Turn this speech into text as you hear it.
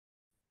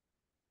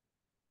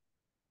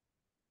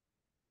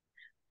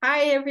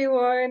Hi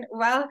everyone,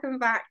 welcome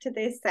back to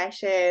this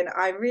session.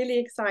 I'm really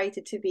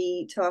excited to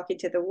be talking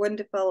to the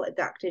wonderful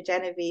Dr.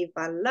 Genevieve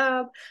Van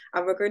Lub,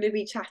 and we're going to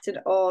be chatting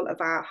all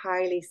about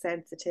highly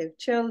sensitive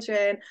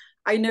children.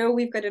 I know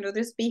we've got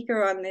another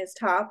speaker on this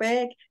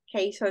topic,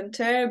 Kate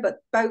Hunter, but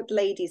both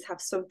ladies have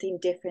something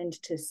different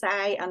to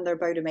say and they're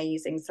both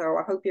amazing. So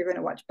I hope you're going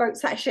to watch both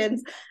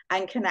sessions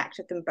and connect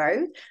with them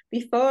both.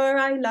 Before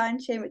I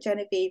launch in with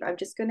Genevieve, I'm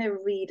just going to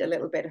read a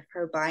little bit of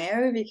her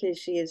bio because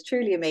she is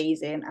truly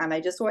amazing. And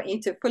I just want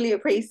you to fully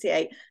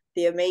appreciate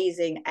the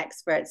amazing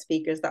expert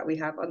speakers that we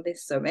have on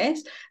this summit.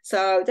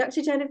 So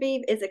Dr.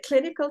 Genevieve is a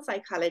clinical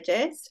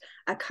psychologist,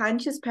 a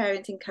conscious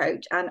parenting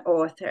coach and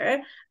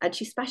author, and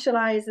she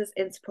specializes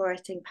in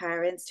supporting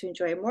parents to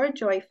enjoy a more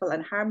joyful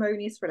and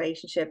harmonious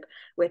relationship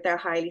with their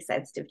highly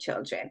sensitive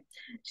children.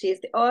 She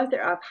is the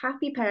author of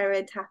Happy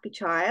Parent, Happy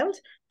Child,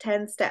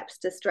 10 Steps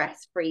to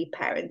Stress-Free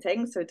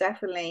Parenting. So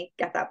definitely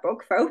get that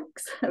book,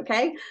 folks,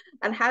 okay?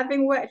 And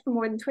having worked for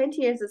more than 20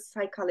 years as a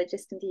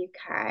psychologist in the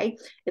UK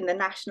in the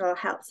National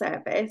Health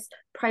Service,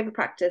 private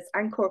practice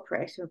and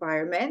corporate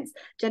environments,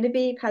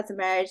 Genevieve has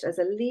emerged as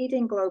a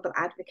leading global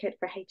advocate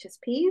for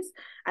HSPs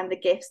and the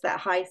gifts that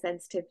high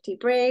sensitivity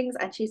brings.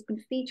 And she's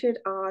been featured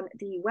on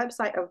the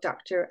website of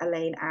Dr.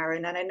 Elaine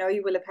Aron. And I know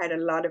you will have heard a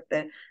lot of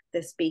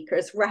the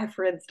speakers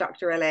reference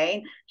Dr.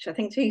 Elaine. I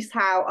think she's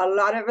how a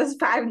lot of us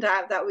found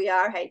out that we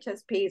are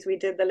HSPs. We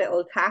did the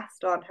little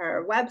test on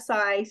her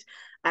website.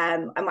 I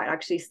might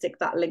actually stick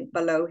that link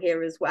below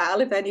here as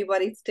well. If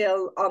anybody's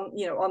still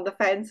on the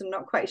fence and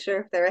not quite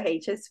sure if they're a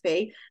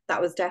HSP, that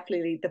was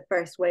definitely the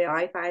first way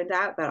I found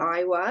out that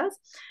I was.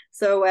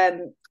 So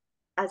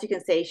as you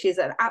can see, she's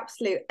an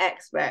absolute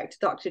expert,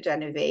 Dr.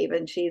 Genevieve,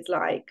 and she's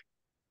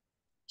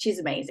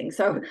amazing.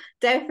 So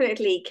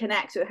definitely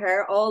connect with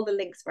her. All the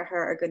links for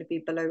her are going to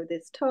be below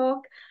this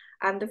talk.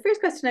 And the first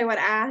question I want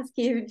to ask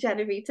you,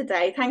 Genevieve,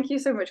 today, thank you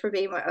so much for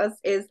being with us,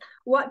 is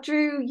what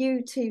drew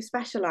you to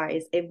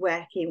specialise in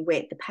working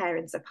with the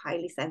parents of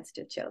highly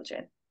sensitive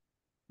children?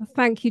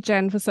 Thank you,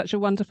 Jen, for such a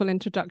wonderful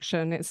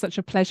introduction. It's such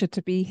a pleasure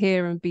to be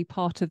here and be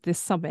part of this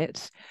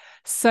summit.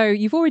 So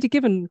you've already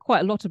given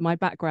quite a lot of my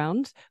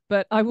background,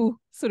 but I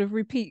will sort of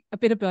repeat a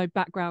bit of my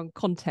background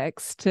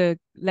context to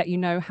let you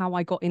know how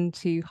I got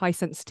into high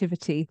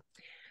sensitivity.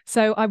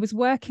 So I was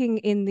working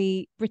in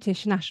the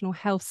British National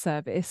Health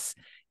Service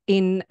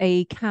in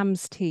a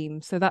CAMS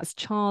team. So that's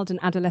Child and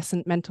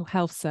Adolescent Mental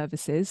Health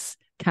Services,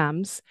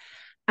 CAMS.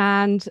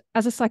 And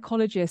as a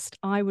psychologist,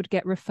 I would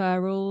get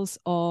referrals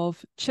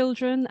of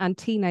children and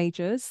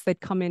teenagers. They'd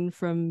come in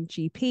from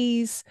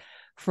GPs,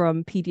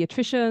 from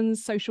pediatricians,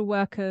 social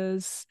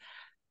workers,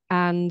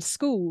 and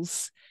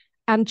schools.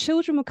 And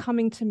children were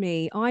coming to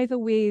me either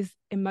with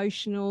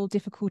emotional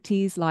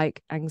difficulties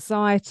like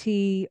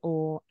anxiety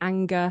or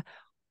anger,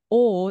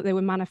 or they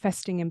were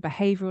manifesting in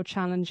behavioral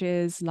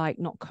challenges like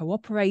not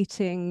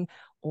cooperating,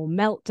 or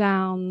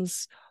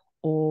meltdowns,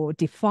 or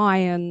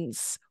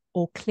defiance,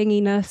 or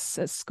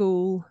clinginess at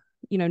school,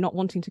 not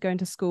wanting to go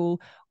into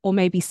school, or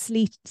maybe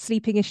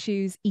sleeping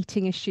issues,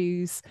 eating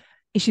issues,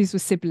 issues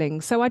with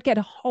siblings. So I'd get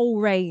a whole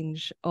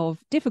range of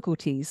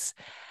difficulties.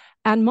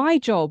 And my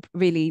job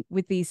really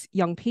with these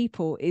young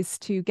people is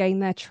to gain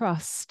their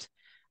trust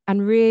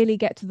and really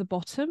get to the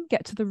bottom,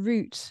 get to the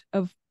root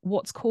of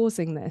what's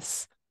causing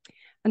this.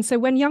 And so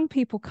when young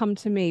people come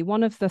to me,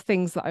 one of the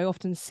things that I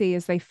often see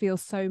is they feel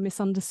so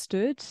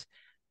misunderstood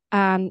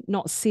and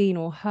not seen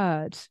or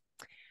heard.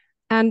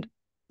 And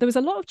there was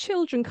a lot of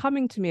children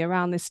coming to me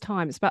around this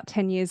time. It's about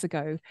 10 years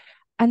ago.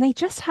 And they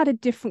just had a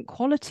different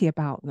quality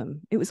about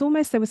them. It was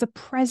almost, there was a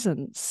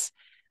presence.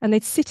 And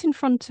they'd sit in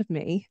front of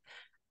me.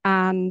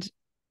 And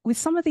with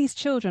some of these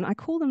children, I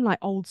call them like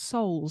old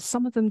souls.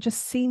 Some of them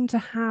just seem to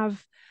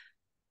have,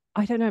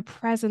 I don't know,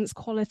 presence,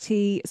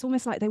 quality. It's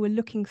almost like they were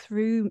looking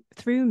through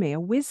me, a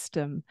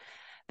wisdom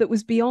that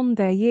was beyond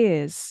their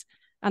years.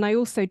 And I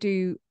also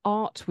do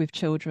art with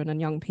children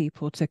and young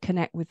people to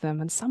connect with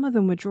them. And some of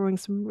them were drawing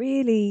some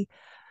really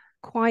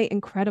quite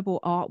incredible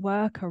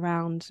artwork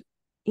around,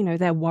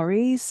 their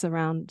worries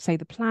around, say,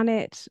 the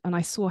planet. And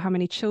I saw how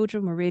many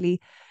children were really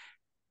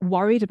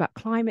worried about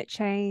climate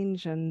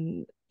change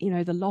and,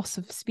 the loss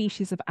of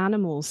species of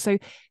animals. So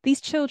these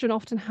children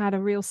often had a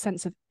real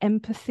sense of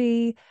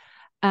empathy,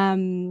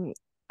 and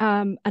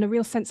a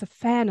real sense of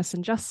fairness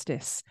and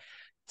justice.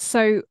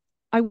 So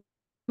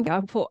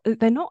I thought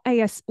they're not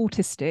AS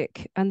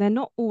autistic and they're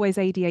not always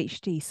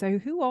ADHD. So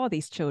who are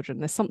these children?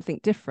 There's something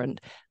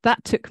different.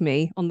 That took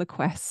me on the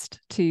quest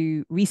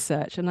to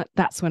research. And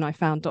that's when I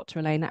found Dr.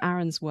 Elaine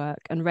Aron's work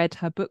and read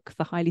her book,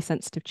 The Highly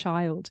Sensitive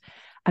Child.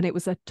 And it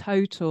was a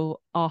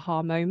total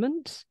aha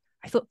moment.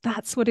 I thought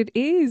that's what it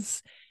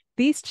is.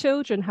 These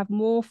children have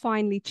more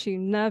finely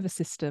tuned nervous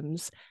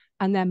systems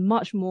and they're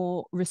much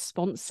more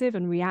responsive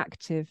and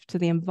reactive to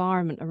the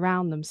environment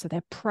around them. So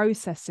they're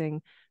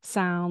processing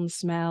sounds,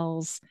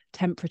 smells,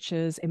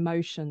 temperatures,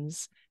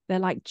 emotions. They're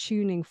like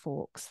tuning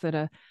forks that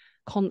are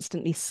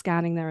constantly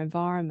scanning their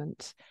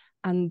environment.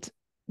 And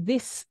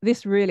this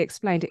really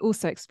explained, it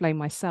also explained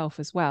myself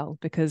as well,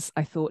 because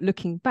I thought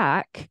looking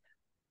back,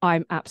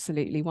 I'm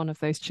absolutely one of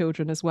those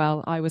children as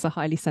well. I was a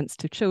highly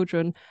sensitive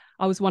children.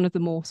 I was one of the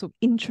more sort of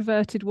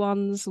introverted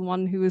ones,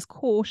 one who was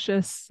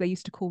cautious. They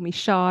used to call me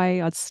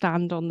shy. I'd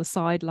stand on the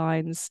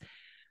sidelines.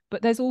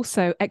 But there's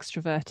also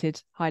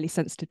extroverted, highly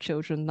sensitive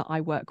children that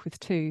I work with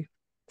too.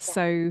 Yeah.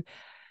 So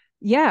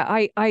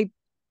yeah,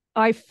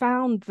 I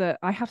found that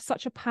I have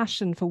such a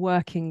passion for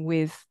working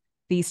with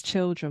these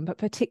children, but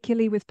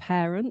particularly with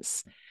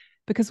parents,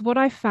 because what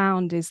I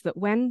found is that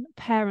when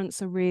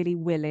parents are really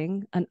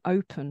willing and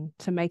open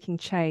to making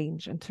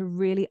change and to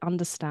really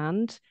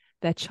understand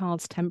their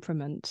child's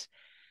temperament,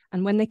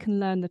 and when they can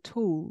learn the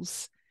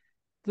tools,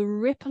 the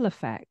ripple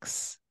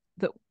effects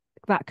that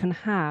that can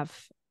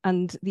have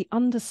and the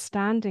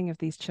understanding of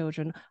these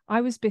children,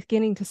 I was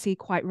beginning to see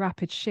quite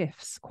rapid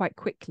shifts quite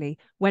quickly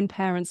when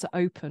parents are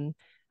open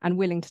and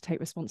willing to take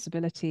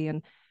responsibility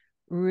and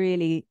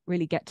really,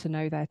 really get to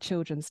know their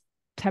children's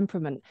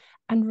temperament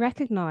and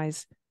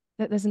recognize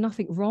that there's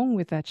nothing wrong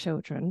with their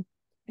children.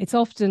 It's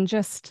often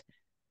just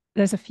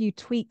there's a few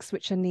tweaks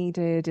which are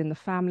needed in the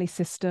family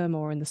system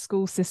or in the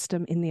school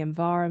system, in the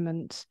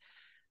environment,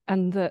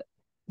 and that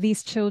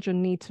these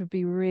children need to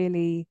be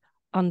really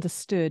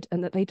understood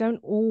and that they don't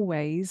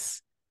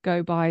always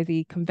go by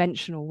the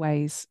conventional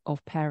ways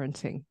of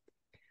parenting.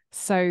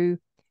 So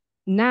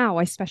now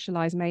I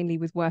specialize mainly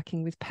with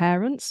working with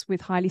parents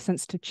with highly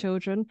sensitive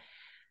children,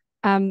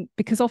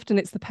 because often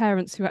it's the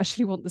parents who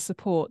actually want the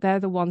support. They're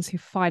the ones who are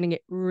finding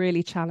it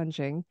really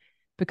challenging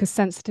because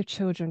sensitive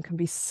children can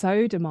be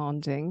so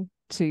demanding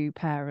to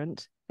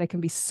parent. They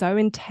can be so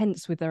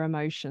intense with their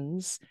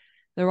emotions.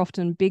 They're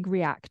often big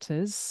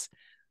reactors,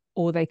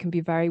 or they can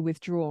be very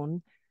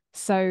withdrawn.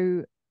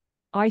 So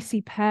I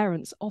see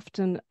parents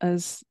often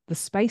as the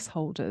space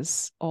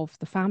holders of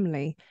the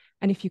family.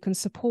 And if you can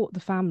support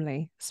the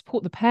family,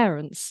 support the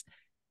parents,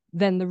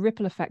 then the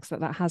ripple effects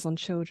that that has on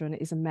children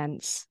is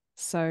immense.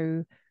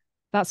 So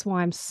that's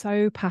why I'm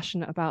so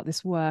passionate about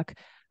this work.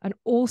 And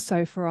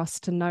also for us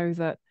to know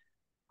that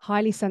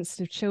highly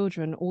sensitive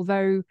children,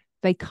 although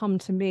they come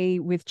to me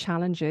with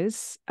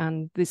challenges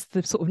and this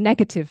the sort of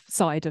negative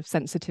side of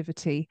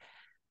sensitivity,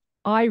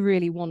 I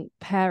really want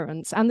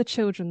parents and the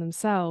children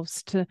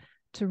themselves to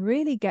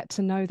really get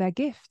to know their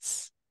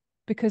gifts,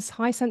 because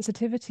high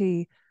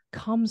sensitivity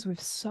comes with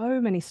so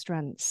many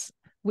strengths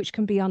which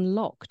can be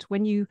unlocked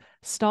when you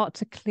start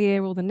to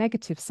clear all the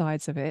negative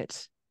sides of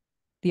it,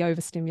 the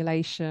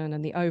overstimulation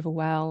and the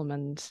overwhelm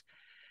and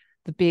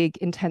the big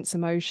intense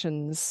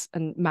emotions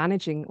and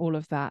managing all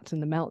of that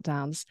and the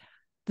meltdowns.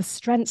 The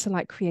strengths are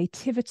like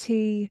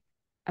creativity,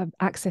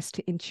 access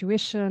to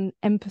intuition,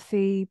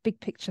 empathy, big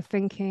picture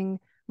thinking,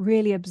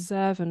 really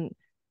observant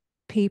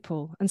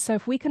people. And so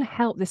if we can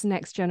help this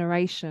next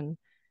generation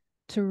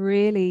to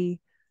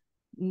really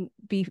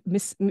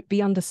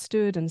be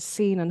understood and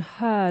seen and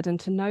heard, and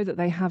to know that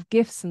they have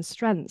gifts and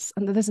strengths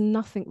and that there's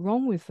nothing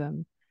wrong with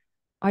them,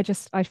 I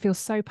feel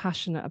so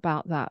passionate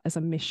about that as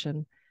a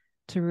mission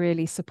to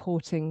really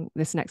supporting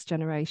this next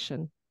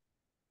generation.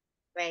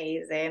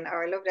 Amazing. Oh,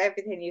 I loved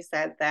everything you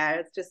said there.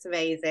 It's just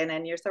amazing.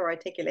 And you're so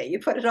articulate. You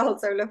put it all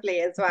so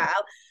lovely as well.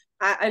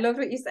 I love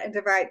what you said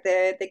about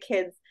the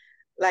kids,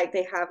 like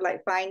they have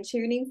like fine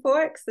tuning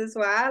forks as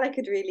well. I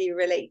could really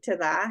relate to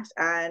that.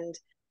 And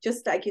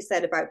just like you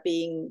said about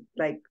being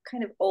like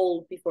kind of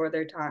old before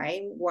their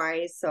time,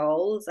 wise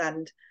souls.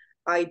 And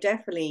I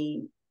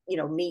definitely,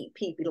 meet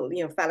people,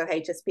 fellow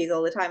HSPs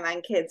all the time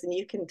and kids, and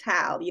you can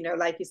tell,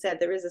 like you said,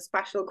 there is a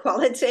special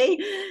quality.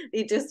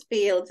 They just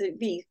feel to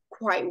be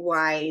quite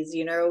wise,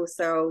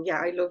 So yeah,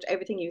 I loved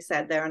everything you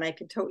said there, and I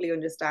can totally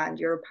understand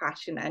your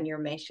passion and your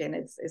mission.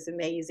 It's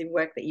amazing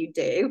work that you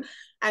do.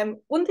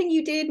 One thing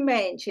you did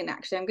mention,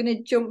 actually, I'm going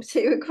to jump to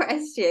a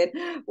question,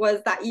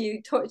 was that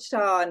you touched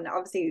on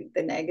obviously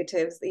the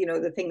negatives,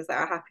 the things that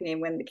are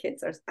happening when the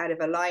kids are out of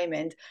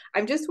alignment.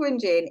 I'm just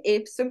wondering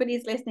if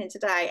somebody's listening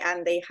today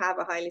and they have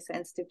a highly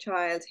sensitive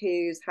child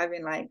who's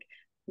having like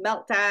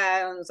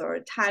meltdowns or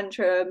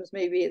tantrums,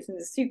 maybe it's in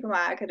the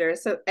supermarket or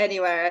so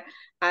anywhere,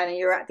 and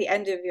you're at the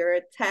end of your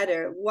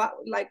tether, what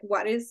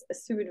is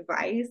some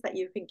advice that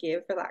you could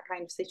give for that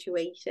kind of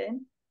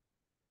situation?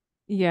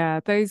 Yeah,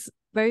 those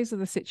are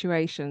the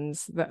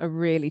situations that are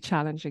really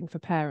challenging for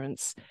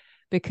parents,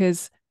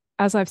 because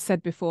as I've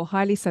said before,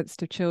 highly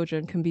sensitive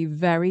children can be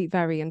very,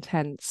 very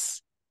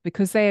intense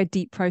because they are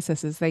deep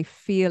processors. They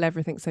feel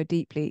everything so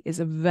deeply. It's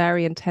a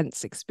very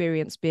intense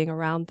experience being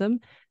around them.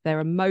 Their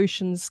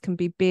emotions can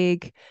be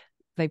big.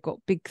 They've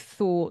got big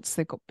thoughts.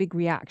 They've got big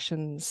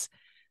reactions.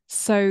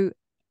 So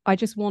I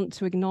just want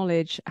to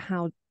acknowledge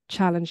how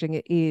challenging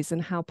it is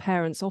and how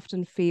parents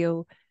often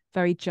feel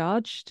very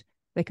judged.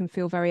 They can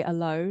feel very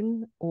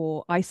alone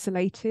or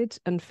isolated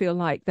and feel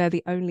like they're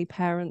the only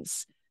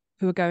parents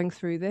who are going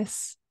through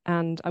this.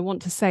 And I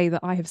want to say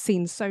that I have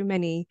seen so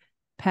many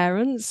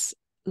parents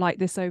like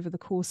this over the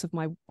course of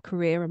my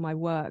career and my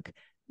work,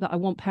 that I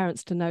want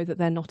parents to know that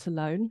they're not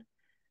alone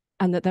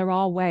and that there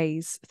are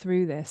ways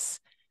through this.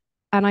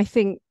 And I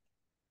think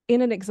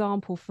in an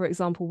example, for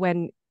example,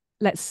 when,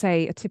 let's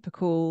say, a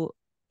typical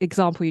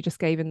example you just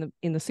gave in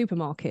the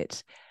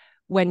supermarket,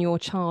 when your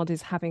child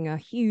is having a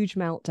huge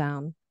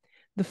meltdown,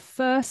 the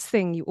first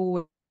thing you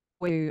always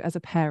do as a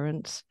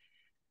parent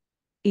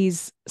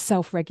is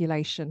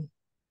self-regulation.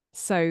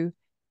 So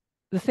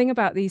the thing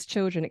about these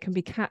children, it can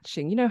be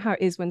catching. You know how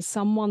it is when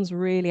someone's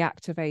really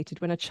activated,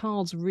 when a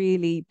child's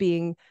really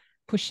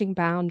pushing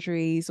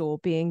boundaries or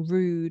being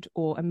rude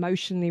or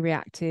emotionally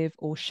reactive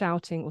or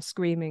shouting or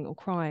screaming or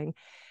crying.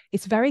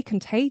 It's very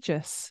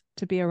contagious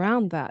to be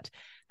around that.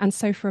 And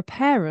so for a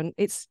parent,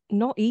 it's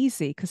not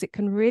easy because it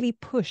can really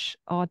push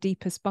our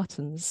deepest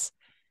buttons.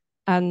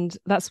 And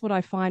that's what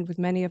I find with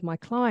many of my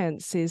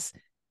clients is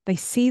they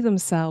see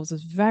themselves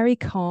as very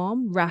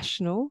calm,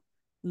 rational,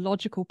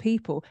 logical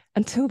people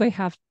until they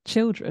have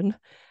children.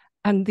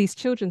 And these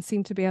children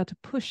seem to be able to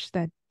push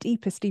their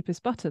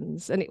deepest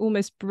buttons. And it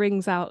almost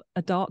brings out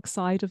a dark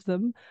side of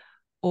them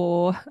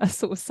or a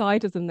sort of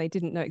side of them they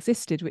didn't know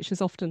existed, which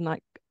is often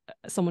like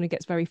someone who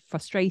gets very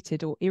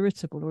frustrated or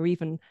irritable or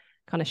even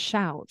kind of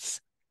shouts.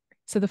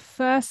 So the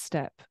first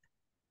step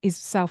is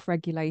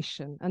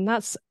self-regulation. And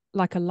that's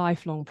like a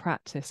lifelong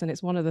practice. And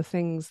it's one of the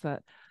things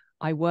that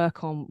I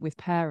work on with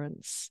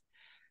parents.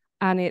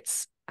 And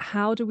it's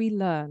how do we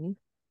learn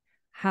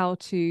how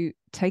to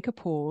take a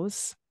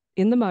pause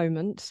in the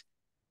moment,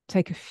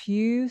 take a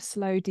few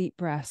slow, deep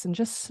breaths and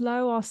just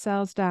slow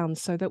ourselves down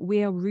so that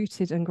we are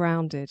rooted and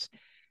grounded,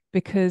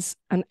 because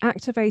an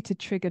activated,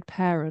 triggered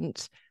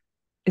parent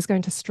is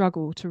going to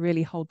struggle to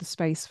really hold the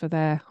space for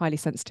their highly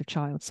sensitive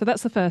child. So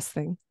that's the first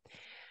thing.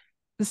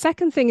 The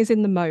second thing is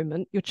in the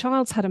moment. Your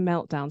child's had a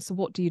meltdown. So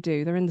what do?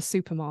 They're in the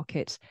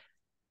supermarket.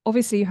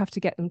 Obviously, you have to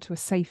get them to a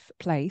safe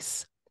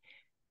place.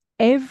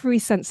 Every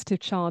sensitive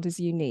child is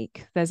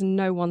unique. There's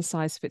no one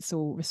size fits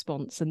all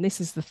response. And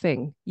this is the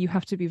thing. You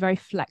have to be very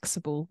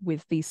flexible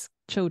with these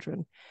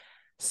children.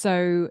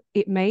 So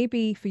it may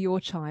be for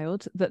your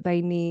child that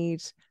they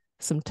need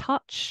some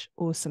touch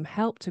or some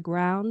help to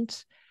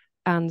ground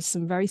and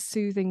some very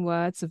soothing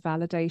words of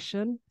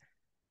validation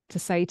to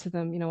say to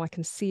them, I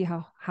can see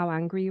how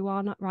angry you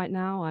are right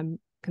now. I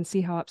can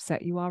see how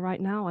upset you are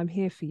right now. I'm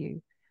here for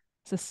you.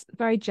 So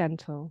very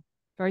gentle,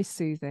 very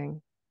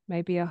soothing,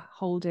 maybe a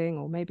holding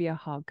or maybe a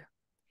hug.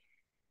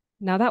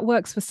 Now that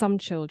works for some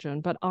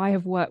children, but I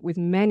have worked with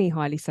many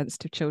highly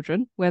sensitive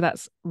children where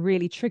that's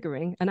really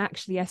triggering and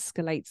actually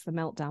escalates the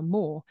meltdown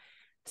more.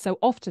 So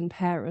often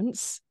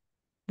parents,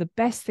 the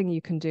best thing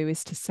you can do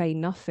is to say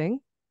nothing,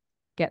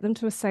 get them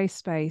to a safe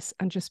space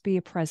and just be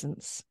a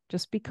presence,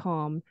 just be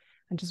calm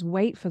and just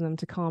wait for them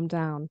to calm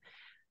down.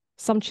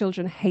 Some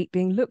children hate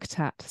being looked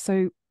at,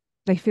 so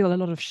they feel a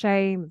lot of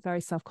shame,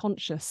 very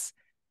self-conscious.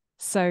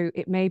 So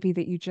it may be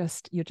that you're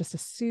just a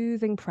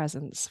soothing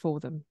presence for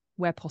them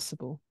where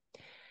possible.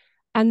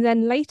 And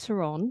then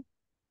later on,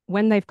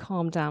 when they've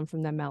calmed down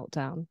from their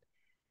meltdown,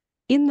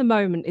 in the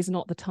moment is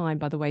not the time,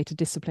 by the way, to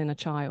discipline a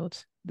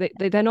child.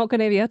 They're not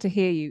going to be able to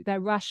hear you. Their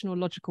rational,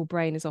 logical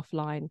brain is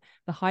offline.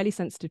 The highly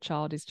sensitive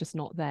child is just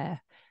not there.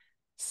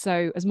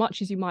 So as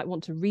much as you might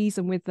want to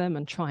reason with them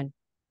and try and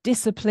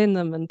discipline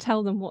them and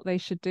tell them what they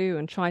should do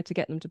and try to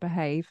get them to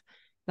behave,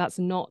 that's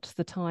not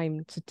the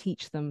time to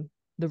teach them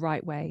the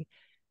right way.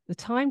 The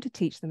time to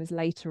teach them is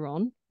later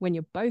on when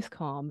you're both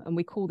calm, and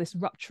we call this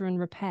rupture and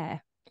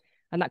repair.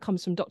 And that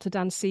comes from Dr.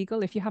 Dan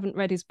Siegel. If you haven't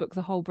read his book,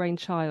 The Whole Brain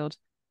Child,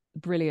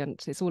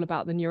 brilliant. It's all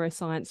about the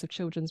neuroscience of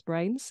children's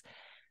brains.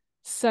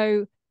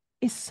 So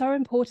it's so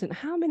important.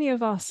 How many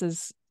of us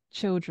as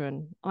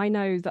children, I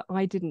know that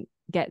I didn't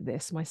get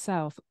this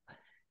myself,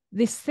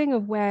 this thing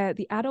of where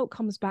the adult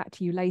comes back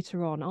to you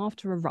later on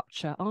after a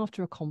rupture,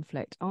 after a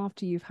conflict,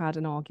 after you've had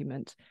an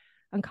argument,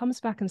 and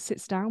comes back and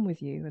sits down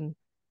with you and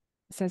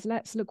says,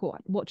 let's look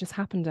what just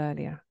happened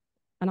earlier.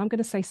 And I'm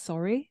going to say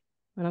sorry,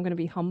 and I'm going to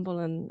be humble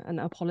and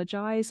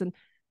apologize, and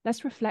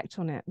let's reflect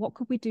on it. What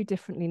could we do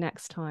differently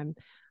next time?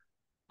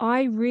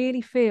 I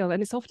really feel,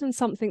 and it's often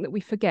something that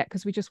we forget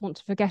because we just want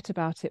to forget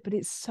about it, but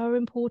it's so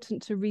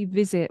important to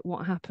revisit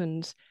what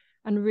happened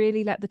and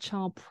really let the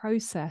child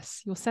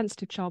process, your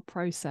sensitive child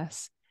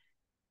process.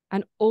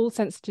 And all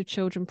sensitive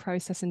children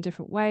process in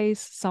different ways.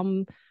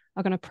 Some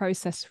are going to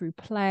process through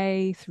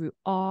play, through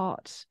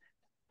art,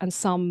 and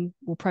some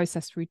will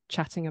process through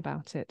chatting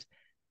about it.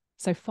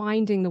 So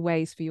finding the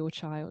ways for your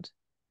child.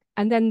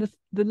 And then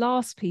the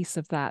last piece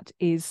of that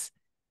is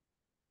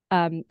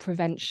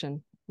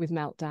prevention with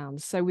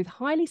meltdowns. So with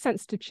highly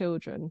sensitive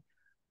children,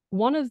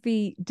 one of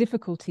the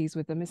difficulties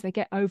with them is they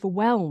get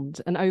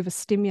overwhelmed and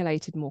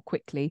overstimulated more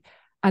quickly,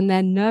 and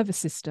their nervous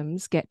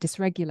systems get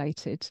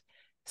dysregulated.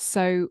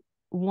 So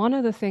one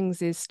of the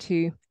things is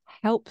to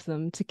help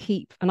them to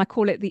keep, and I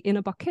call it the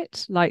inner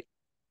bucket, like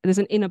there's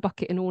an inner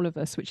bucket in all of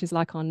us, which is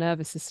like our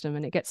nervous system,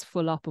 and it gets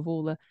full up of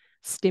all the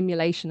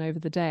stimulation over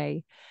the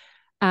day.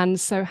 And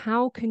so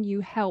how can you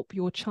help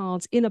your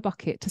child's inner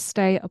bucket to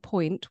stay at a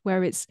point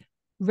where it's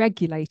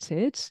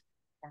regulated,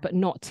 but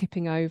not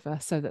tipping over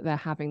so that they're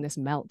having this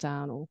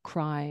meltdown or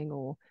crying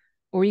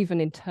or even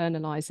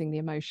internalizing the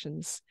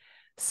emotions?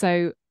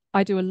 So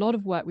I do a lot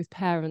of work with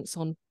parents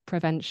on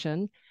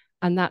prevention,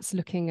 and that's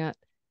looking at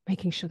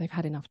making sure they've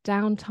had enough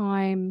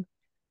downtime,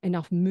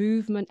 enough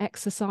movement,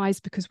 exercise,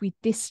 because we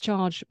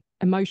discharge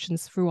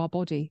emotions through our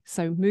body.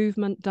 So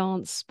movement,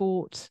 dance,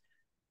 sport,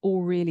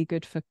 all really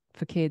good for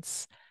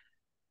kids.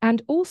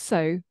 And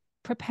also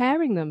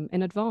preparing them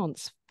in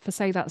advance for,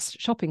 say, that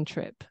shopping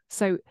trip.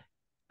 So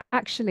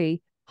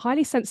actually,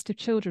 highly sensitive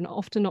children are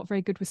often not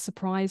very good with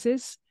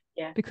surprises.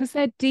 Yeah. Because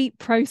they're deep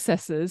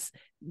processors.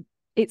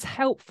 It's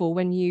helpful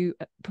when you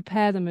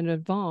prepare them in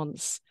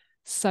advance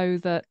so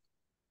that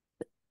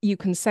you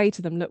can say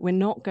to them, look, we're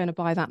not going to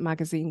buy that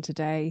magazine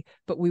today,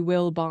 but we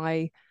will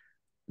buy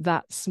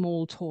that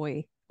small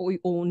toy,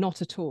 or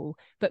not at all.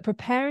 But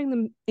preparing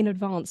them in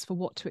advance for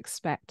what to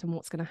expect and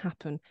what's going to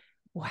happen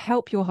will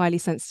help your highly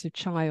sensitive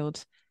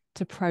child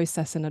to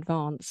process in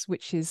advance,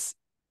 which is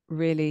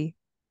really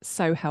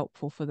so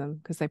helpful for them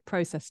because they've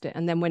processed it.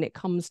 And then when it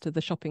comes to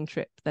the shopping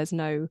trip, there's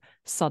no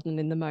sudden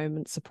in the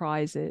moment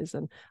surprises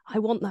and I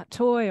want that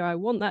toy, or I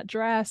want that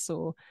dress,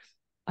 or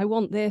I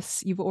want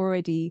this. You've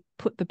already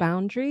put the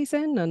boundaries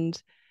in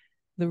and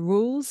the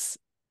rules.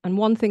 And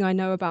one thing I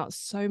know about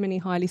so many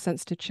highly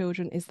sensitive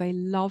children is they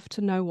love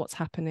to know what's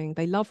happening.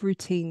 They love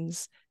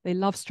routines. They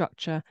love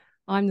structure.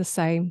 I'm the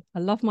same. I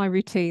love my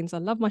routines. I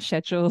love my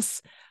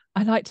schedules.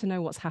 I like to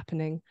know what's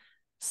happening.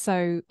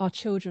 So our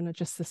children are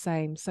just the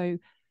same. So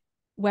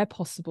where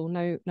possible,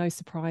 no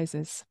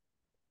surprises.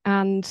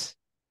 And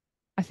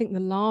I think the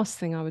last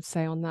thing I would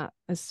say on that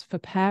is for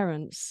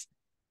parents,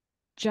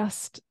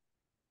 just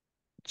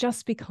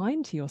be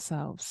kind to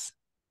yourselves,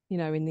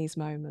 in these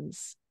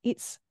moments.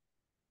 It's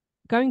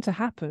going to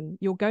happen.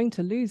 You're going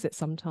to lose it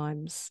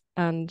sometimes.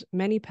 And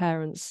many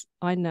parents,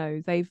 I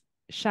know, they've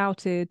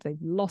shouted,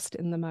 they've lost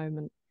it in the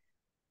moment.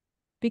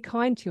 Be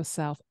kind to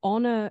yourself,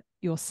 honor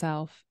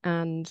yourself.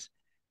 And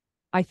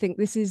I think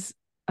this is,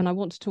 and I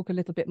want to talk a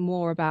little bit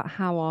more about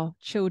how our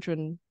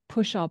children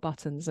push our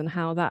buttons and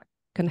how that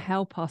can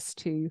help us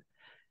to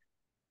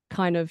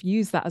kind of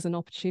use that as an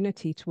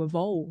opportunity to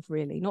evolve,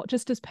 really, not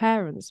just as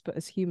parents, but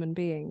as human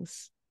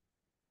beings.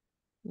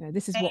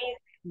 This is what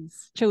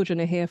these children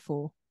are here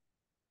for.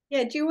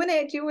 Yeah, do you want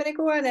to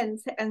go on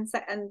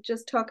and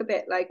just talk a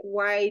bit like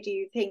why do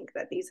you think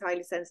that these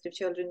highly sensitive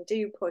children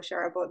do push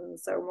our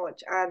buttons so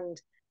much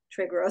and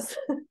trigger us?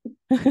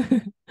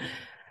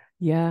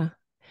 Yeah.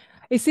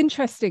 It's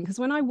interesting because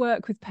when I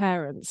work with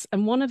parents,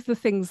 and one of the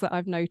things that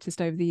I've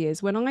noticed over the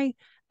years, when I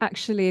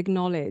actually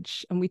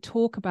acknowledge and we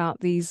talk about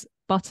these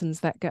buttons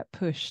that get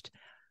pushed,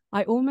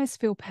 I almost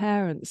feel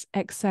parents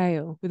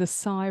exhale with a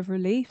sigh of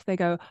relief. They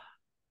go,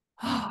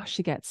 oh,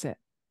 she gets it.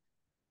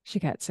 She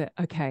gets it.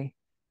 Okay.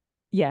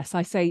 Yes,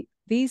 I say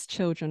these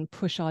children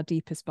push our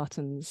deepest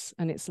buttons.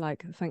 And it's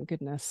like, thank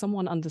goodness,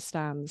 someone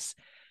understands.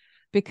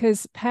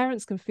 Because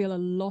parents can feel a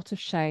lot of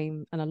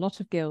shame and a lot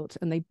of guilt,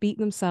 and they beat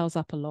themselves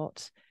up a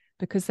lot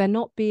because they're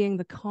not being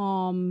the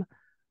calm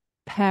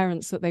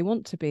parents that they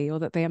want to be or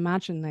that they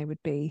imagine they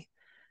would be.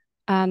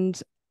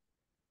 And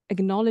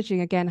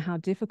acknowledging again how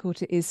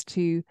difficult it is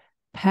to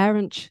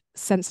parent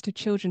sensitive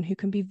children who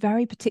can be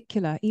very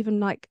particular,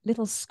 even like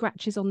little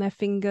scratches on their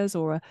fingers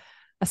or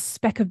a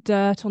speck of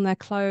dirt on their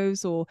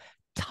clothes or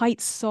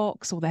tight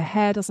socks or their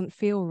hair doesn't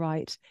feel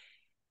right,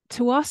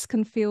 to us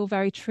can feel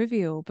very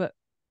trivial, but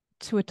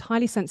to a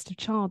highly sensitive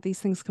child, these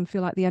things can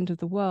feel like the end of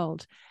the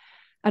world.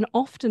 And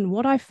often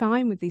what I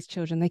find with these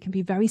children, they can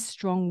be very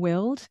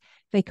strong-willed.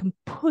 They can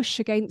push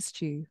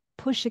against you,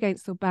 push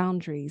against the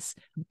boundaries,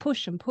 and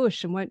push and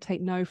won't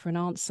take no for an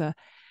answer.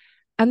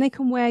 And they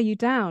can wear you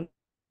down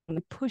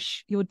and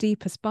push your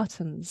deepest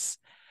buttons.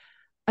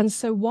 And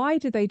so why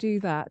do they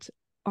do that?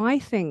 I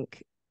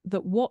think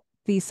that what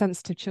these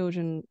sensitive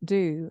children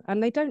do,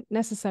 and they don't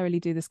necessarily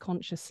do this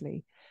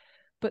consciously,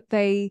 but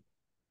they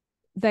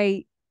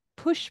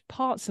push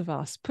parts of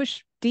us,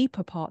 push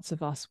deeper parts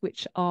of us,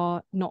 which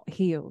are not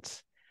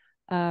healed.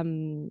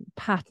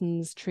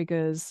 Patterns,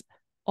 triggers,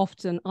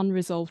 often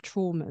unresolved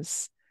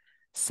traumas.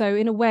 So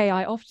in a way,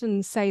 I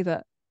often say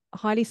that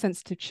highly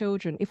sensitive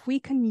children, if we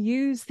can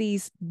use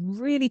these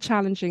really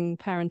challenging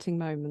parenting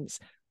moments,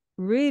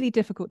 really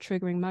difficult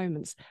triggering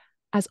moments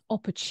as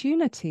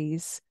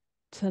opportunities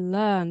to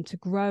learn, to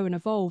grow and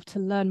evolve, to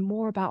learn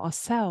more about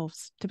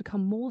ourselves, to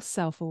become more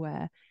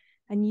self-aware,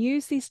 and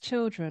use these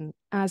children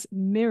as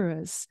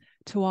mirrors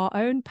to our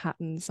own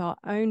patterns, our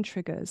own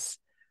triggers,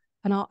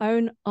 and our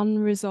own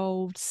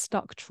unresolved,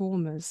 stuck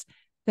traumas,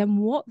 then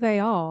what they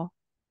are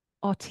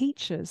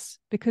teachers,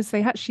 because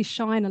they actually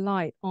shine a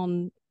light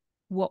on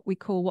what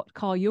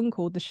Carl Jung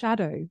called the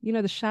shadow,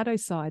 the shadow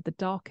side, the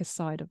darkest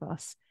side of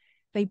us.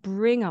 They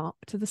bring up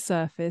to the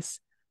surface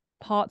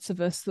parts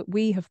of us that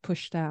we have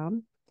pushed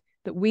down,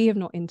 that we have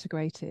not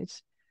integrated.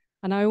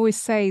 And I always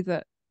say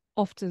that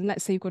often,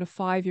 let's say you've got a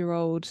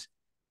 5-year-old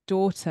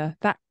daughter,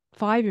 that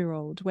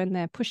 5-year-old, when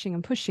they're pushing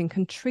and pushing,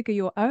 can trigger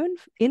your own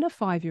inner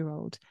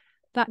 5-year-old,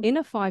 that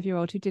inner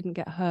 5-year-old who didn't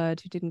get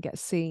heard, who didn't get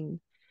seen.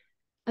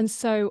 And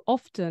so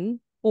often,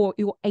 or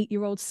your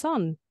 8-year-old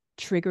son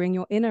triggering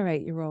your inner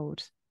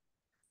 8-year-old,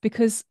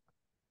 because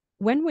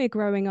when we're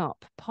growing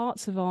up,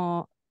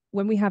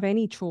 when we have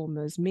any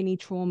traumas, mini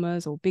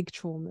traumas or big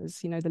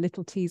traumas, the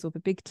little T's or the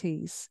big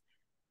T's,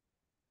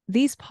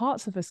 these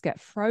parts of us get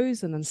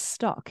frozen and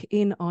stuck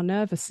in our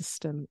nervous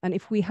system. And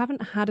if we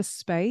haven't had a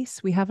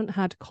space, we haven't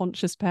had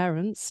conscious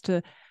parents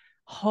to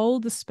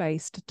hold the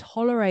space to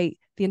tolerate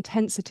the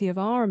intensity of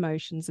our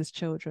emotions as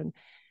children,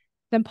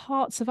 then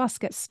parts of us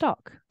get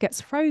stuck,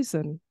 gets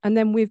frozen. And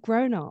then we've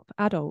grown up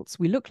adults.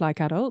 We look like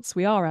adults,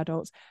 we are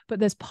adults, but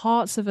there's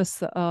parts of us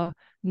that are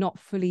not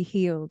fully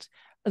healed.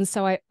 And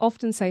so I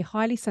often say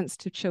highly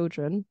sensitive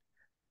children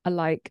are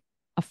like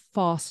a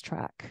fast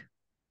track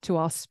to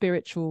our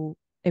spiritual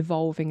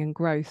evolving and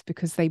growth,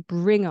 because they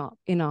bring up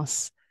in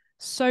us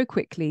so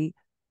quickly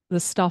the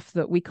stuff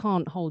that we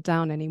can't hold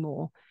down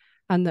anymore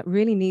and that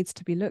really needs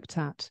to be looked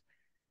at.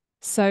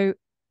 So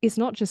it's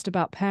not just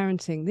about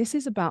parenting. This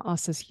is about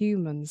us as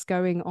humans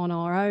going on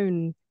our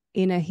own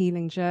inner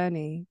healing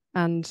journey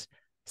and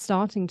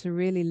starting to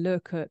really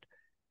look at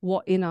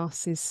what in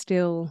us is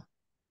still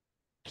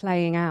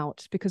playing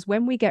out. Because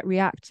when we get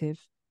reactive,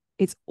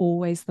 it's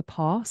always the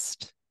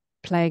past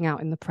playing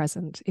out in the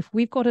present. If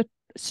we've got a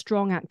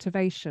strong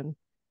activation,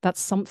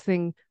 that's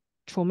something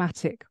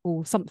traumatic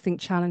or something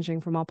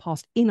challenging from our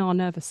past in our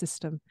nervous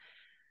system.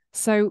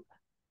 So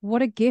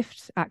what a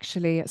gift,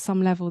 actually, at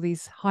some level,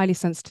 these highly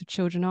sensitive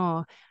children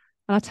are.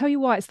 And I'll tell you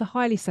why it's the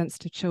highly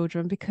sensitive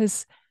children,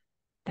 because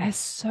they're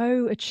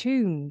so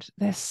attuned.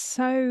 They're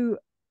so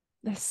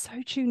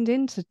tuned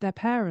into their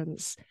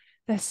parents.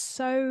 They're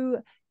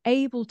so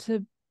able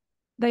to,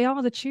 they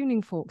are the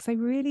tuning forks. They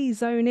really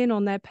zone in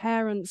on their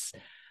parents'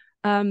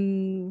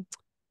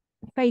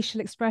 facial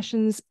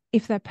expressions.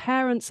 If their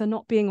parents are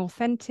not being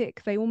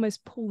authentic, they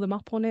almost pull them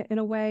up on it in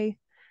a way.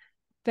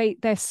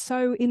 They're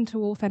so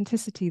into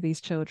authenticity,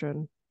 these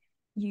children.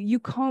 You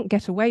can't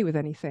get away with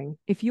anything.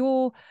 If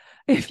you're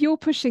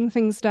pushing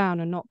things down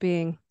and not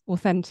being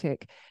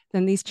authentic,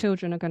 then these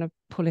children are going to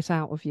pull it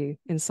out of you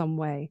in some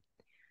way.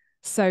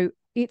 So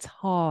it's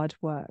hard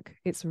work.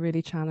 It's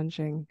really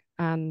challenging.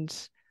 And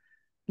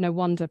no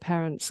wonder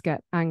parents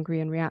get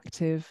angry and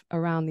reactive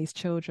around these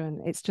children.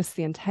 It's just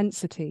the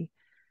intensity.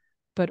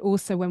 But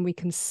also when we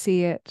can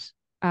see it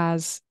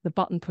as the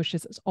button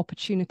pushes, as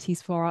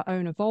opportunities for our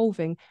own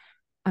evolving,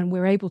 and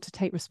we're able to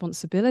take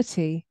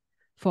responsibility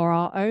for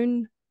our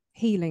own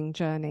healing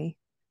journey,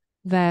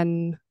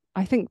 then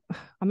I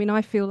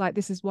feel like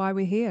this is why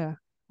we're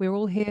here. We're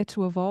all here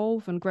to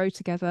evolve and grow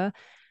together.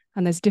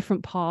 And there's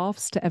different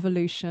paths to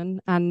evolution.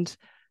 And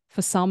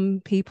for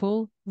some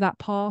people,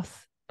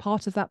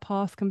 part of that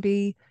path can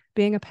be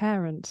being a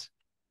parent.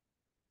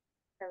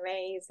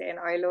 Amazing.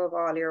 I love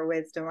all your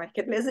wisdom. I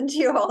could listen to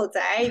you all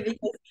day,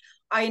 because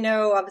I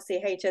know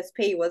obviously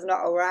HSP was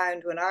not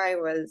around when I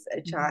was a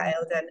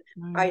child,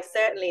 and I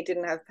certainly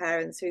didn't have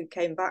parents who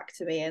came back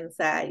to me and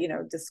said,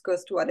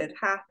 discussed what had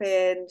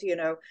happened,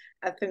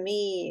 and for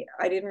me,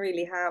 I didn't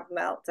really have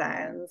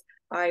meltdowns.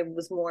 I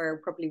was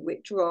more probably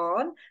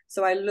withdrawn.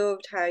 So I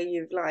loved how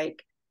you've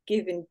like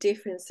given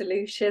different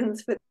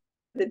solutions for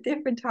the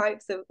different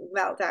types of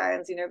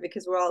meltdowns,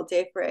 because we're all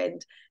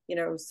different.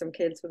 Some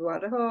kids would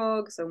want a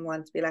hug, some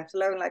want to be left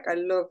alone. Like, I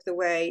love the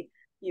way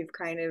you've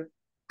kind of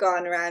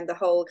gone around the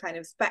whole kind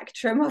of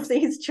spectrum of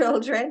these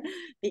children,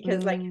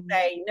 because like you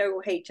say,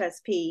 no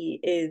HSP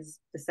is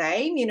the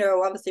same.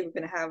 Obviously we're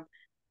going to have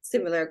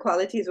similar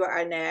qualities with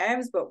our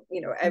nerves, but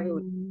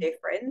everyone's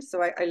different.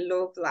 So I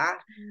love that.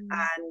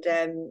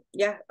 And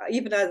yeah,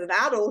 even as an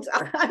adult,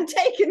 I'm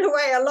taking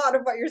away a lot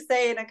of what you're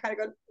saying and kind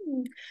of go,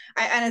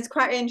 and it's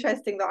quite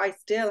interesting that I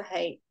still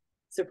hate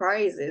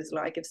surprises.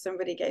 Like, if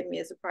somebody gave me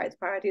a surprise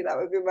party, that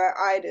would be my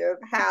idea of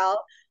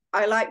hell.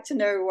 I like to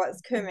know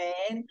what's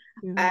coming.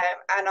 And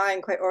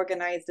I'm quite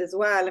organized as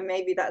well, and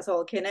maybe that's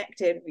all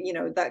connected,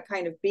 that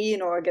kind of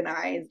being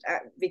organized,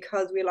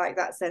 because we like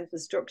that sense of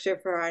structure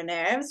for our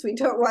nerves. We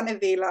don't want to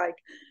be like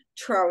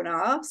thrown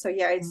off. So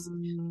yeah, it's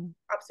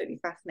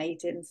absolutely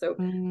fascinating. So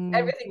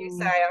everything you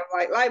say, I'm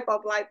like, light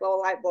bulb, light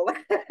bulb, light bulb.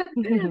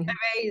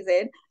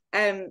 Amazing.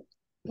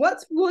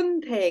 What's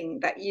one thing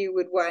that you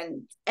would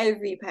want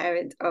every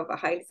parent of a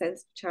highly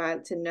sensitive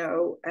child to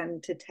know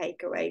and to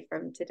take away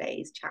from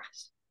today's chat?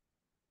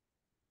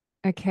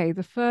 Okay,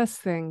 the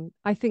first thing,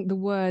 I think the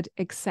word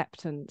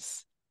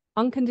acceptance,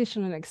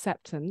 unconditional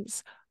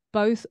acceptance,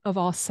 both of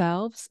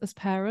ourselves as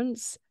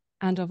parents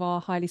and of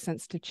our highly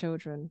sensitive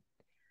children.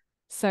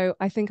 So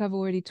I think I've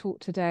already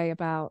talked today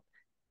about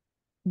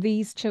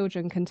these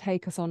children can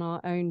take us on our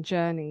own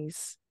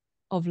journeys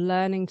of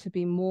learning to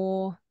be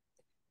more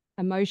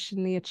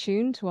emotionally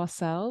attuned to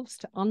ourselves,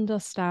 to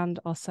understand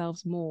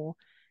ourselves more.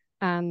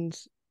 And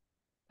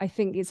I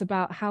think it's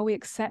about how we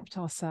accept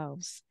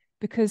ourselves,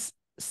 because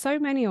so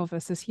many of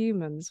us as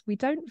humans, we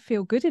don't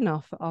feel good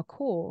enough at our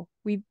core.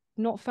 We've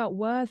not felt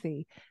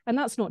worthy. And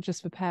that's not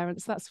just for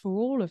parents, that's for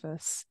all of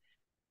us.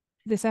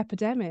 This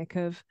epidemic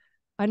of,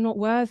 I'm not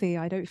worthy,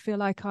 I don't feel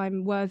like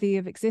I'm worthy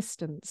of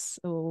existence,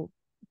 or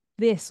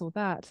this or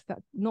that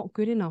not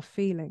good enough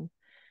feeling.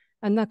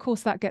 And of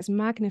course, that gets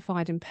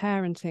magnified in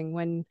parenting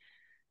when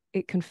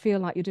it can feel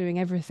like you're doing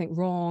everything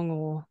wrong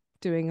or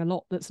doing a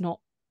lot that's not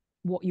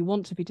what you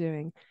want to be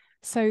doing.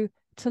 So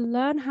to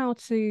learn how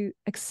to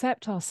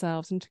accept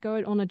ourselves and to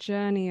go on a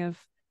journey of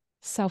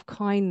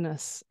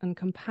self-kindness and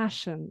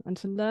compassion, and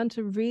to learn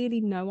to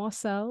really know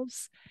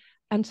ourselves,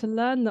 and to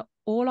learn that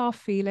all our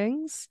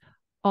feelings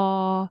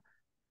are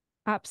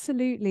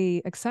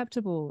absolutely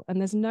acceptable and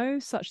there's no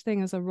such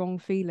thing as a wrong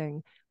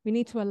feeling. We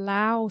need to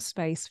allow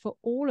space for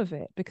all of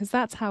it, because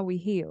that's how we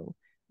heal.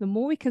 The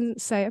more we can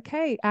say,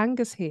 okay,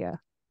 anger's here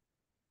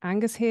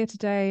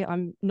today,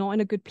 I'm not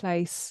in a good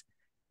place,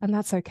 and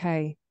that's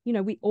okay. You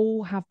know, we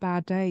all have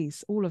bad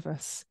days, all of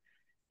us,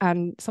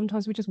 and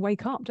sometimes we just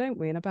wake up, don't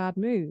we, in a bad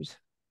mood,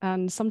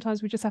 and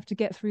sometimes we just have to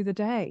get through the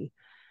day,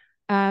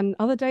 and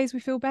other days we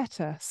feel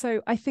better.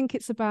 So I think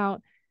it's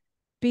about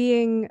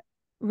being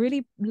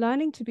really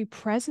learning to be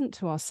present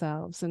to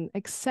ourselves and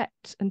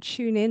accept and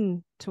tune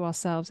in to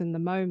ourselves in the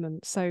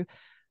moment. So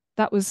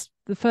that was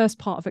the first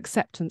part of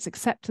acceptance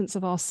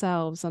of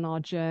ourselves and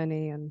our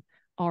journey and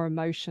our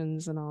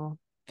emotions and our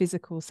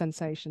physical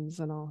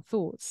sensations and our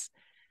thoughts.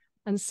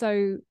 And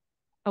so,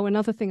 oh,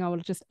 another thing I will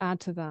just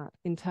add to that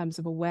in terms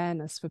of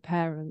awareness for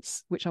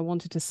parents, which I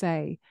wanted to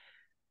say,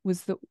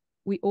 was that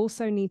we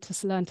also need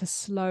to learn to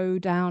slow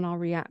down our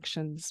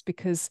reactions,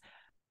 because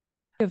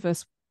of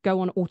us go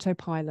on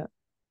autopilot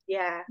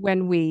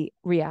when we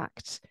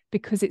react,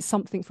 because it's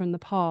something from the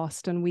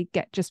past, and we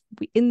get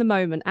in the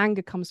moment,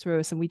 anger comes through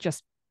us and we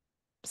just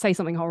say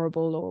something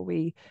horrible, or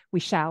we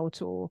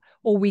shout, or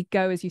we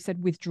go, as you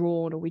said,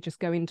 withdrawn, or we just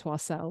go into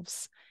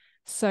ourselves.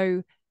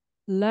 So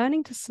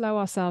learning to slow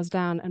ourselves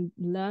down and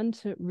learn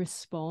to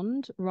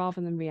respond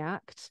rather than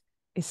react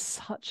is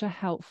such a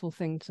helpful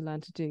thing to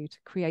learn to do, to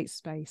create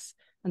space.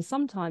 And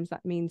sometimes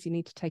that means you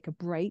need to take a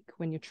break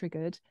when you're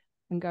triggered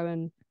and go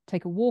and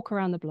take a walk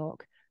around the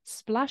block,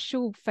 splash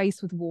your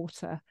face with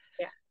water,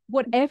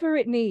 whatever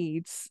it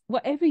needs,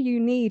 whatever you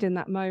need in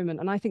that moment.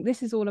 And I think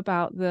this is all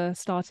about the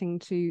starting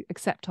to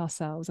accept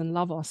ourselves and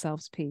love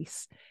ourselves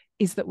piece,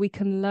 is that we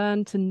can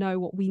learn to know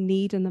what we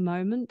need in the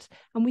moment,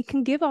 and we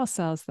can give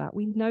ourselves that.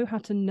 We know how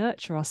to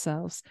nurture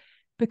ourselves,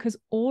 because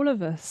all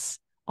of us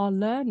are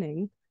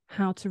learning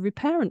how to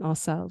reparent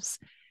ourselves.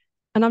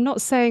 And I'm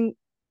not saying,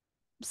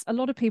 a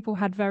lot of people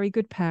had very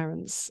good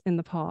parents in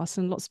the past,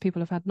 and lots of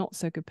people have had not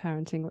so good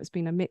parenting, or it's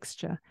been a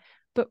mixture.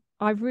 But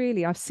I've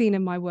seen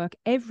in my work,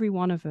 every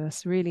one of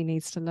us really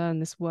needs to learn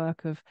this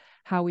work of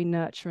how we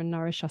nurture and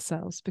nourish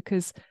ourselves,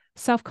 because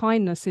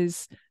self-kindness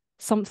is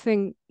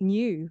something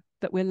new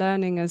that we're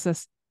learning as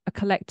a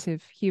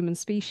collective human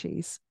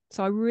species.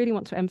 So I really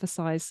want to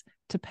emphasize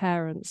to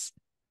parents,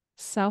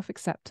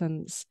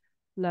 self-acceptance,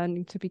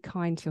 learning to be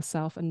kind to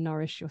yourself and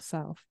nourish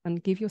yourself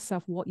and give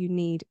yourself what you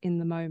need in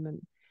the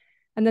moment.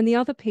 And then the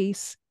other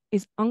piece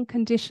is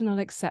unconditional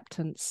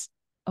acceptance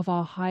of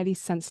our highly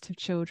sensitive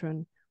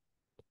children.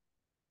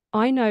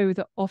 I know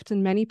that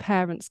often many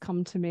parents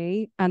come to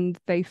me and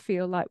they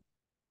feel like,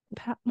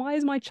 why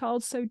is my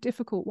child so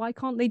difficult? Why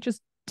can't they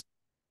just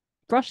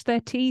brush their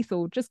teeth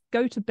or just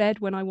go to bed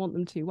when I want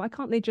them to? Why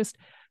can't they just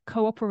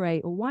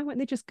cooperate? Or why won't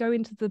they just go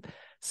into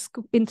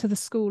the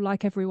school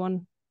like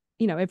everyone,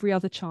 every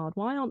other child?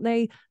 Why aren't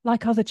they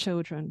like other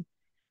children?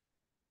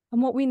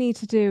 And what we need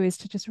to do is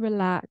to just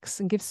relax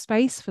and give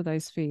space for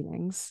those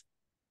feelings,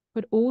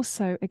 but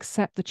also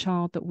accept the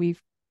child that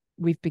we've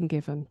been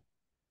given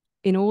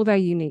in all their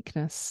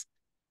uniqueness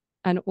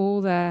and all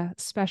their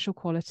special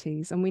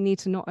qualities. And we need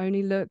to not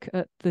only look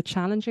at the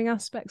challenging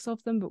aspects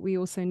of them, but we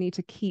also need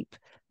to keep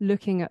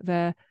looking at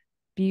their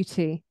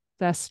beauty,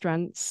 their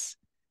strengths.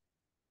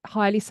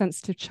 Highly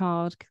sensitive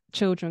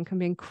children can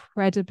be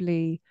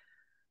incredibly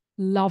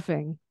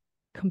loving,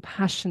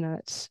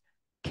 compassionate,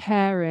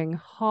 caring,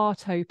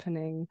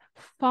 heart-opening,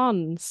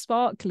 fun,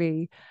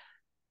 sparkly,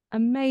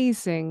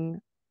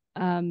 amazing,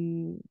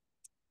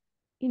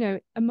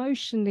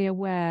 emotionally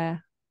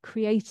aware,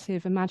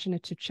 creative,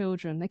 imaginative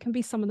children. They can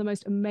be some of the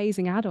most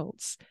amazing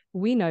adults.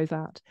 We know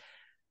that.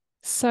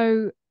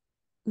 So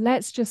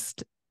let's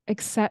just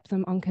accept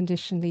them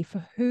unconditionally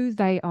for who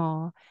they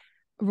are,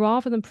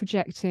 rather than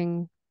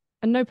projecting.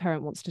 And no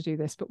parent wants to do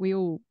this, but we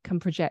all can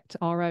project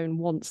our own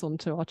wants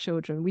onto our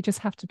children. We just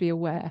have to be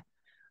aware.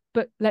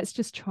 But let's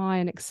just try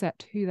and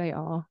accept who they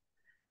are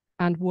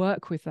and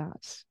work with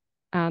that.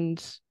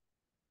 And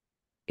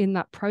in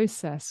that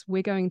process,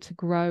 we're going to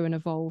grow and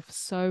evolve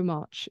so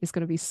much. It's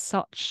going to be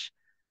such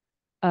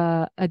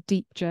a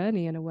deep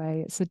journey in a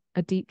way. It's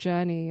a deep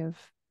journey of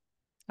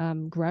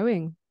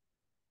growing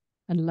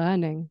and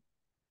learning.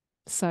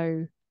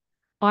 So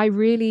I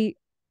really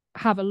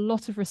have a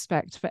lot of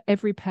respect for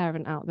every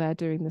parent out there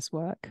doing this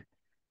work,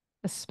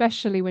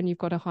 especially when you've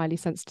got a highly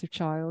sensitive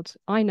child.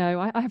 I know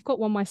I have got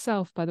one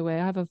myself, by the way.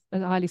 I have a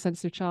highly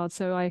sensitive child.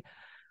 So I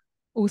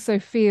also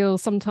feel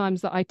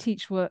sometimes that I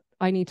teach what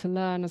I need to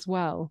learn as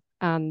well.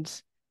 And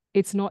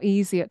it's not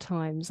easy at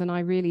times. And I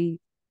really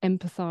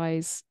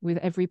empathize with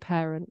every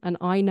parent. And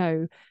I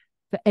know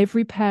that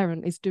every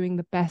parent is doing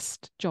the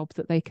best job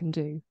that they can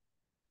do.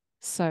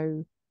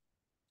 So,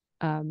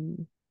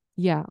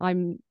 yeah,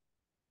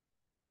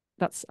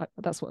 that's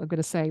what I'm going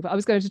to say. But I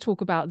was going to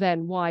talk about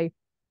then why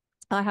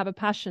I have a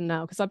passion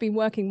now, because I've been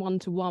working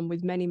one-to-one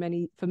with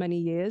for many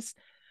years,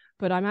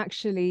 but I'm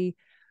actually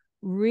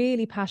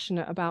really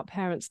passionate about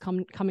parents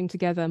coming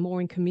together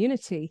more in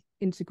community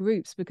into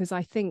groups, because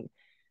I think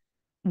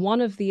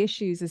one of the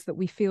issues is that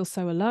we feel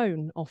so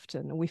alone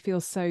often, and we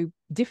feel so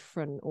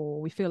different,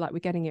 or we feel like we're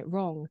getting it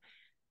wrong.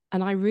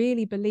 And I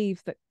really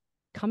believe that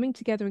coming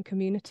together in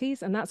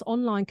communities, and that's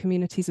online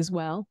communities as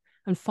well,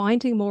 and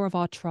finding more of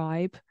our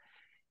tribe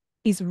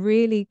is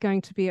really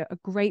going to be a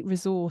great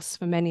resource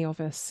for many of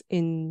us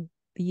in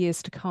the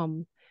years to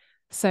come.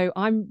 So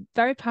I'm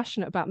very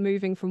passionate about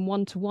moving from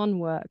one-to-one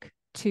work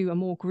to a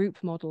more group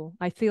model.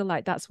 I feel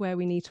like that's where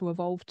we need to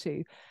evolve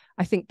to.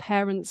 I think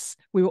parents,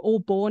 we were all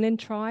born in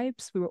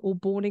tribes, we were all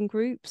born in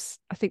groups.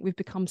 I think we've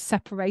become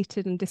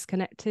separated and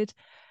disconnected.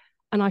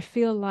 And I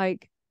feel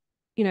like,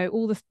 you know,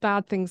 all the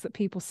bad things that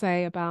people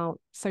say about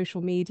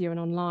social media and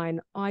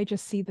online, I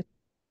just see the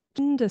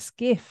tremendous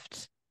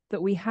gift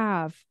that we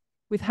have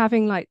with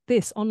having like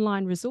this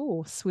online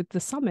resource with the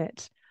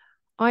summit.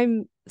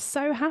 I'm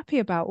so happy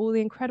about all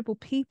the incredible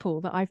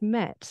people that I've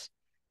met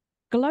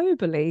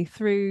globally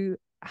through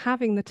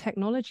having the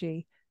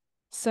technology.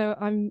 So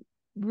I'm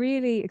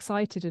really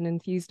excited and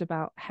enthused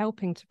about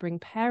helping to bring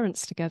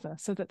parents together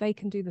so that they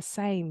can do the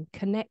same,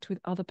 connect with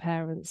other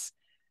parents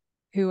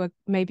who are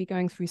maybe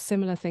going through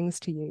similar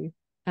things to you,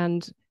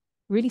 and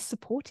really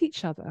support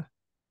each other,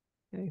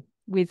 you know,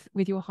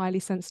 with your highly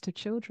sensitive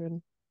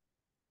children.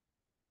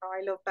 Oh,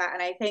 I love that.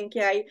 And I think,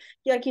 yeah,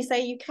 like you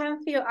say, you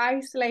can feel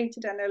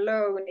isolated and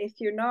alone if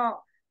you're not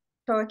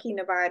talking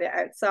about it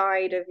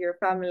outside of your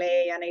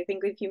family. And I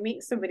think if you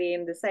meet somebody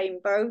in the same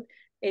boat,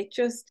 it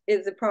just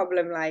is a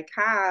problem like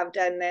halved.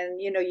 And then,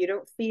 you know, you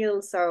don't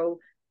feel so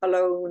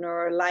alone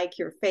or like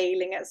you're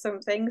failing at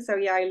something. So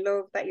yeah, I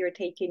love that you're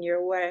taking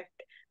your work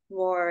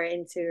more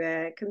into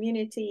a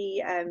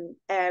community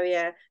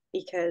area,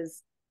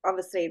 because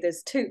obviously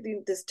there's 2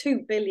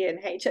 billion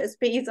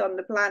HSPs on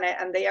the planet,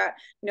 and they are,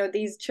 you know,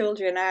 these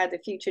children are the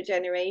future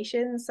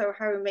generations. So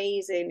how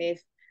amazing if,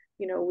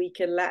 you know, we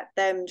can let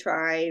them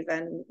thrive,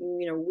 and,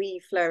 you know, we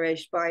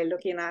flourish by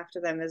looking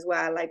after them as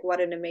well. Like, what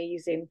an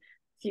amazing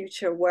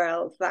future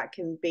world that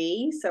can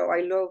be. So I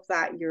love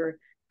that you're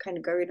kind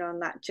of going on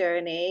that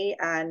journey.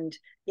 And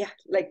yeah,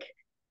 like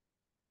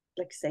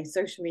I say,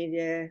 social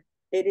media,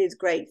 it is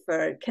great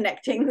for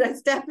connecting.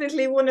 That's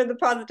definitely one of the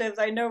positives.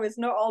 I know it's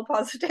not all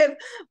positive,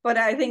 but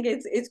I think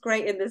it's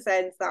great in the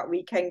sense that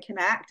we can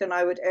connect. And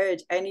I would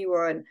urge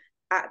anyone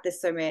at the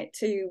summit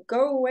to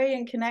go away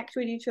and connect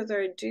with each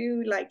other.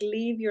 Do like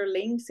leave your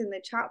links in the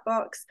chat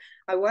box.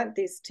 I want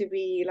this to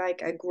be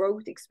like a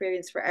growth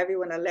experience for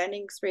everyone, a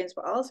learning experience,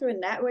 but also a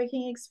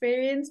networking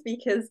experience,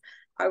 because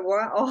I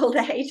want all the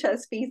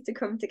HSPs to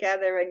come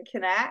together and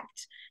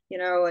connect, you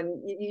know,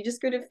 and you're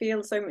just going to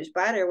feel so much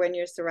better when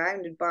you're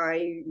surrounded by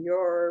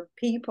your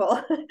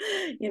people.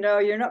 You know,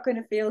 you're not going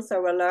to feel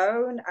so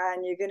alone,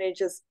 and you're going to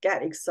just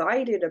get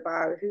excited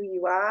about who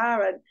you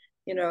are. And,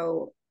 you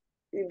know,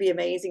 it'd be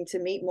amazing to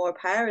meet more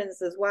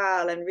parents as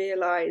well and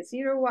realize,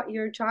 you know what,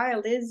 your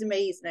child is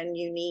amazing and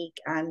unique,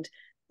 and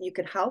you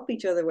can help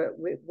each other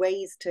with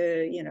ways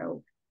to, you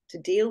know, to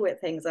deal with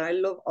things. And I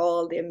love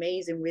all the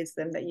amazing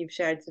wisdom that you've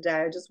shared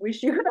today. I just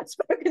wish you had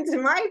spoken to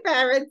my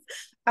parents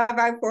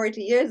about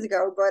 40 years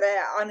ago. But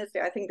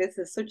honestly, I think this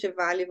is such a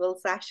valuable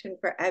session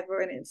for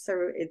everyone. It's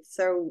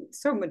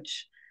so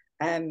much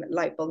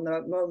light bulb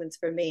moments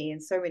for me,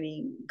 and so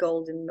many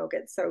golden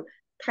nuggets. So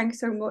thanks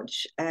so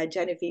much,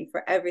 Genevieve,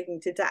 for everything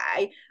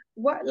today.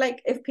 What,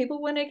 like, if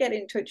people want to get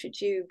in touch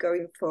with you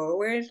going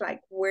forward,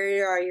 like,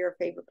 where are your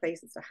favorite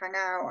places to hang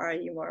out? Are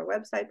you more a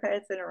website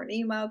person or an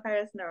email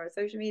person or a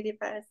social media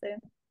person?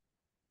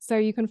 So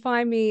you can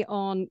find me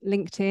on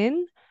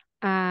LinkedIn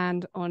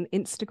and on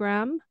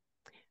Instagram.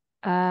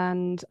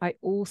 And I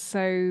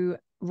also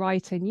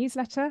write a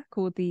newsletter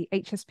called the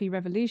HSP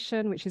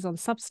Revolution, which is on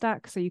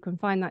Substack. So you can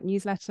find that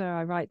newsletter.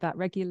 I write that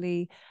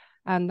regularly.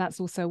 And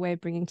that's also a way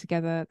of bringing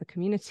together the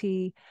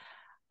community.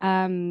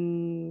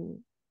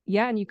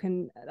 Yeah,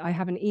 and I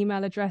have an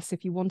email address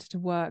if you wanted to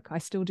work. I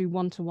still do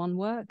one-to-one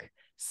work.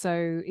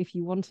 So if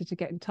you wanted to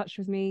get in touch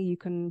with me, you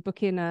can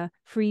book in a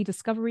free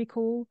discovery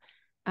call,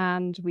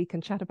 and we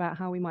can chat about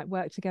how we might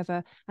work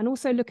together. And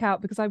also look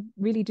out, because I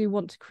really do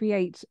want to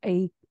create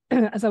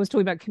as I was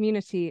talking about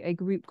community, a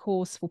group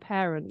course for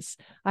parents.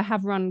 I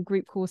have run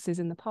group courses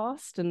in the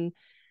past, and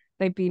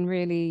they've been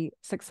really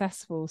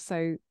successful.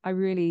 So I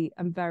really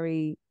am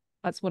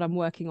that's what I'm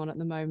working on at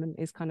the moment,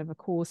 is kind of a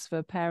course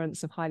for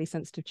parents of highly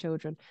sensitive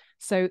children.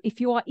 So if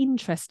you are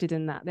interested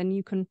in that, then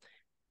you can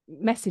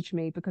message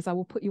me, because I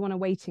will put you on a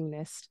waiting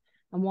list.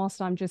 And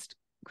whilst I'm just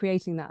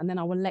creating that, and then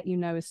I will let you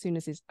know as soon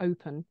as it's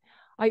open.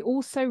 I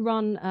also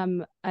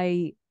run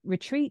a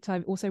retreat.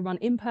 I've also run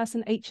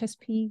in-person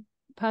HSP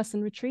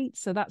person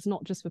retreats. So that's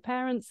not just for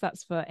parents,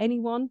 that's for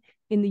anyone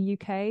in the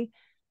UK.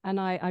 And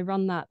I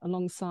run that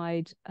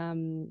alongside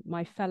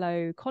my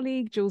fellow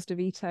colleague, Jules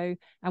DeVito,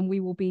 and we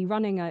will be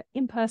running an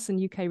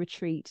in-person UK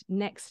retreat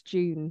next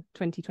June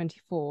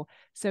 2024.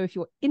 So if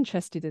you're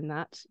interested in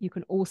that, you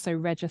can also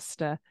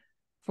register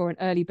for an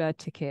early bird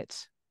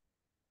ticket.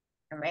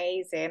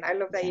 Amazing. I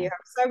love that you Yeah.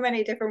 have so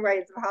many different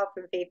ways of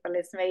helping people.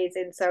 It's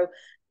amazing. So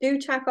do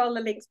check all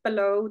the links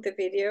below the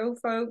video,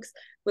 folks.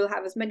 We'll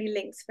have as many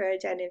links for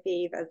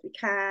Genevieve as we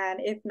can.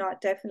 If not,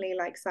 definitely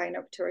like sign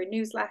up to our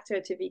newsletter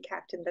to be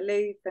kept in the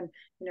loop and,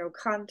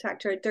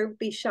 contact her. Don't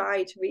be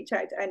shy to reach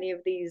out to any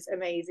of these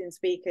amazing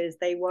speakers.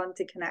 They want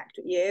to connect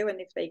with you, and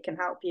if they can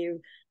help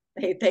you,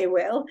 they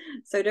will.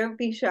 So don't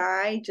be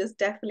shy, just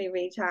definitely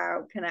reach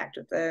out, connect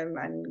with them,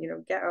 and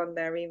get on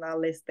their email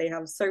list. They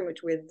have so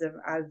much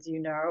wisdom, as you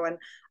know. And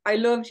I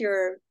loved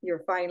your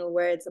final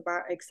words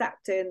about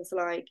acceptance,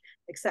 like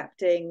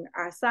accepting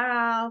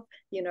ourselves,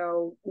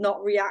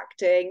 not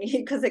reacting,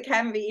 because it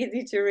can be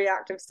easy to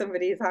react if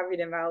somebody is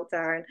having a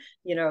meltdown,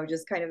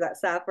 just kind of that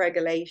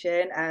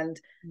self-regulation and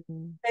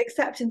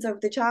acceptance of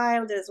the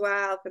child as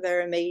well for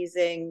their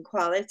amazing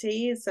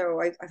qualities.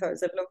 So I thought it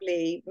was a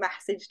lovely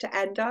message to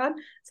end on.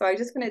 So I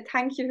just want to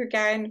thank you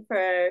again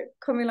for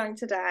coming along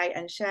today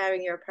and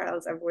sharing your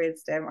pearls of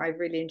wisdom. I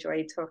really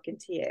enjoyed talking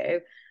to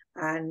you.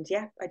 And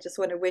yeah, I just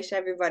want to wish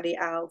everybody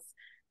else,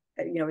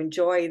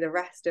 enjoy the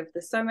rest of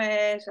the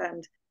summit.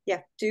 And yeah,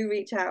 do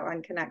reach out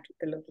and connect with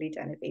the lovely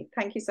Genevieve.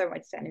 Thank you so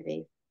much,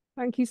 Genevieve.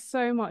 Thank you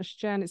so much,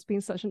 Jen. It's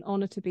been such an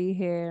honor to be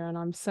here, and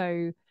I'm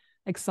so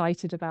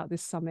excited about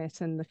this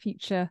summit and the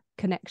future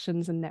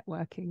connections and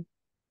networking.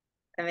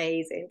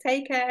 Amazing.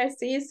 Take care.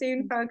 See you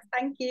soon, folks.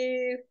 Thank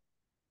you.